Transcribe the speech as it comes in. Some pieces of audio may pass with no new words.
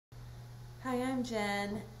Hi, I'm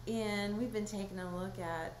Jen, and we've been taking a look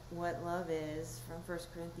at what love is from 1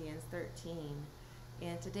 Corinthians 13.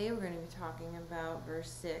 And today we're going to be talking about verse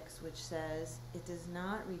 6, which says, "It does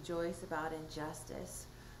not rejoice about injustice,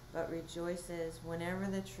 but rejoices whenever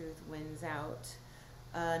the truth wins out."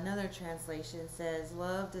 Another translation says,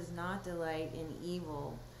 "Love does not delight in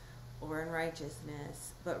evil or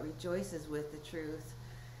unrighteousness, but rejoices with the truth."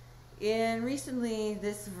 And recently,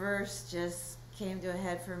 this verse just came to a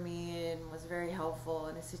head for me and was very helpful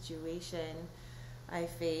in a situation I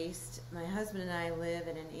faced. My husband and I live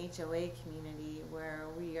in an HOA community where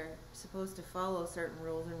we are supposed to follow certain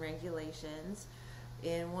rules and regulations,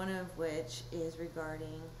 and one of which is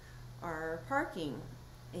regarding our parking.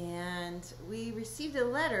 And we received a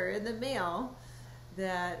letter in the mail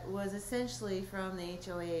that was essentially from the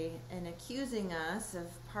HOA and accusing us of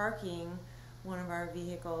parking one of our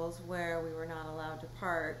vehicles where we were not allowed to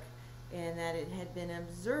park, and that it had been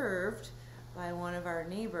observed by one of our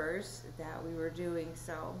neighbors that we were doing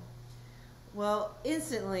so. Well,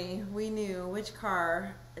 instantly we knew which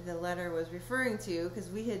car the letter was referring to because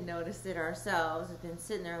we had noticed it ourselves. It had been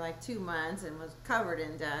sitting there like 2 months and was covered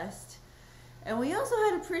in dust. And we also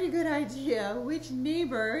had a pretty good idea which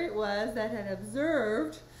neighbor it was that had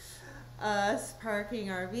observed us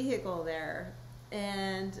parking our vehicle there.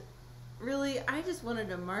 And really, I just wanted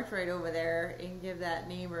to march right over there and give that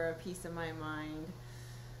neighbor a piece of my mind.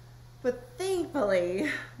 But thankfully,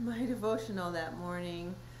 my devotional that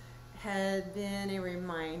morning had been a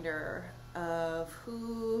reminder of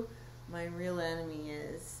who my real enemy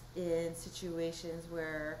is in situations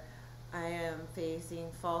where I am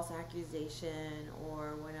facing false accusation,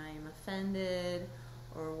 or when I am offended,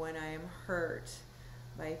 or when I am hurt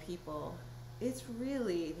by people. It's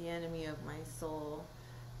really the enemy of my soul,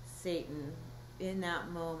 Satan, in that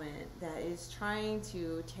moment, that is trying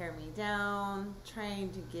to tear me down,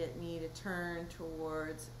 trying to get me to turn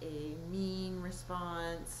towards a mean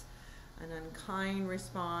response, an unkind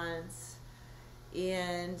response.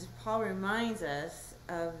 And Paul reminds us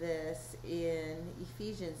of this in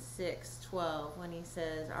Ephesians 6:12 when he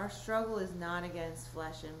says, "Our struggle is not against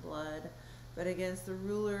flesh and blood, but against the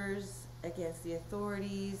rulers, against the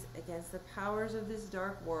authorities, against the powers of this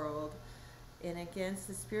dark world, and against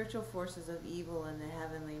the spiritual forces of evil in the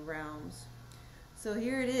heavenly realms." So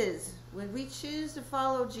here it is. When we choose to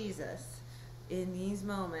follow Jesus in these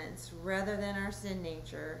moments, rather than our sin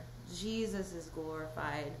nature, Jesus is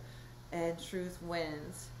glorified and truth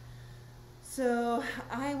wins. So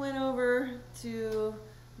I went over to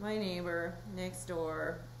my neighbor next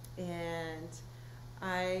door, and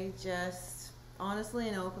I just honestly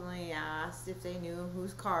and openly asked if they knew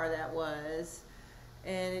whose car that was.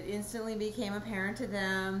 And it instantly became apparent to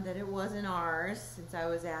them that it wasn't ours, since I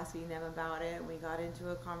was asking them about it. We got into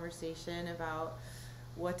a conversation about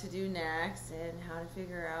what to do next and how to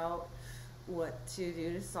figure out what to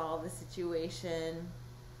do to solve the situation.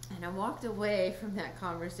 And I walked away from that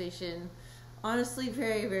conversation honestly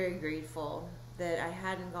very, very grateful that I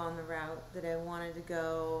hadn't gone the route that I wanted to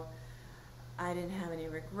go. I didn't have any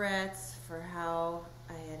regrets for how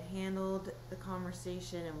I had handled the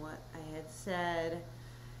conversation and what I had said.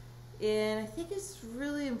 And I think it's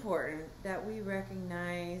really important that we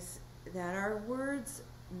recognize that our words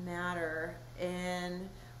matter, and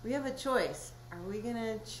we have a choice. Are we going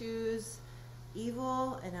to choose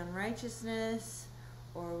evil and unrighteousness,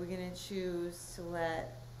 or are we going to choose to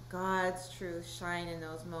let God's truth shine in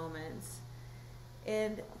those moments?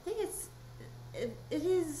 And I think it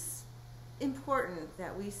is important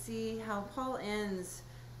that we see how Paul ends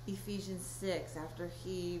Ephesians 6 after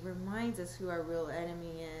he reminds us who our real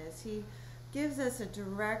enemy is. He gives us a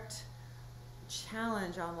direct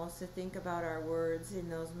challenge almost to think about our words in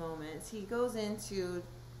those moments. He goes into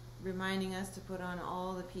reminding us to put on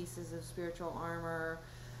all the pieces of spiritual armor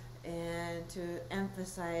and to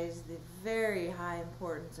emphasize the very high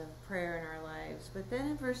importance of prayer in our lives. But then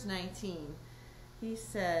in verse 19, he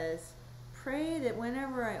says, "Pray that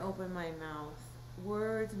whenever I open my mouth,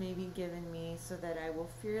 words may be given me so that I will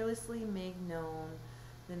fearlessly make known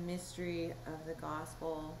the mystery of the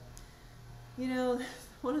gospel." You know,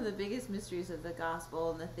 one of the biggest mysteries of the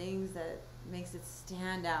gospel and the things that makes it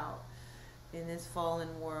stand out in this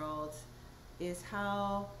fallen world is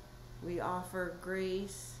how we offer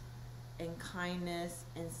grace and kindness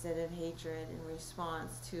instead of hatred in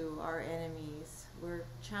response to our enemies. We're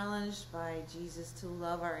challenged by Jesus to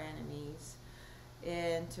love our enemies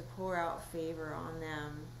and to pour out favor on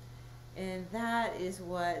them. And that is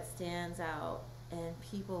what stands out. And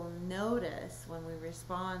people notice when we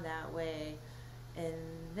respond that way. And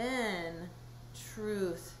then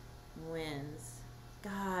truth wins.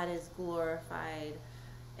 God is glorified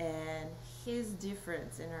and His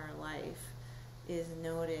difference in our life is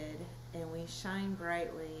noted, and we shine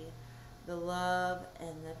brightly the love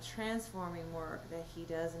and the transforming work that He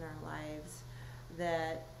does in our lives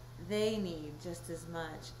that they need just as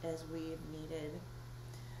much as we've needed.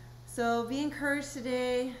 So be encouraged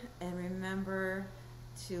today, and remember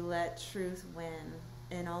to let truth win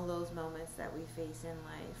in all those moments that we face in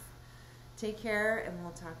life. Take care, and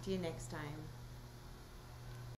we'll talk to you next time.